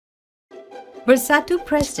Bersatu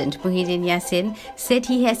President Muhyiddin Yassin said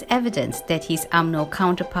he has evidence that his Umno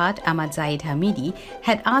counterpart Ahmad Zahid Hamidi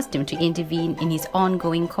had asked him to intervene in his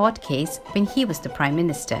ongoing court case when he was the Prime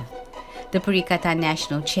Minister. The Perikatan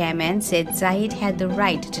National Chairman said Zahid had the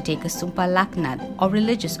right to take a Sumpah Laknat or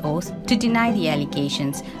religious oath to deny the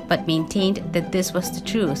allegations, but maintained that this was the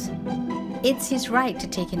truth. It's his right to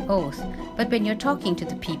take an oath, but when you're talking to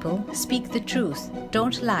the people, speak the truth,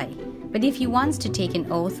 don't lie. But if he wants to take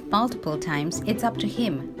an oath multiple times, it's up to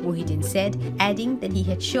him, Muhyiddin said, adding that he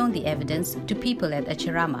had shown the evidence to people at a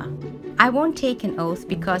ceramah. I won't take an oath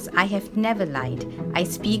because I have never lied. I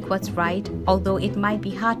speak what's right, although it might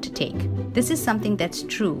be hard to take. This is something that's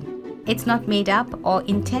true. It's not made up or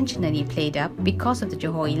intentionally played up because of the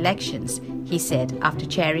Johor elections, he said after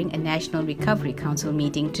chairing a National Recovery Council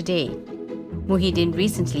meeting today. Muhyiddin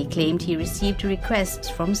recently claimed he received requests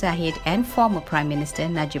from Zahid and former Prime Minister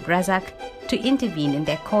Najib Razak to intervene in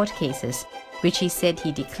their court cases, which he said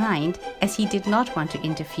he declined as he did not want to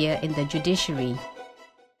interfere in the judiciary.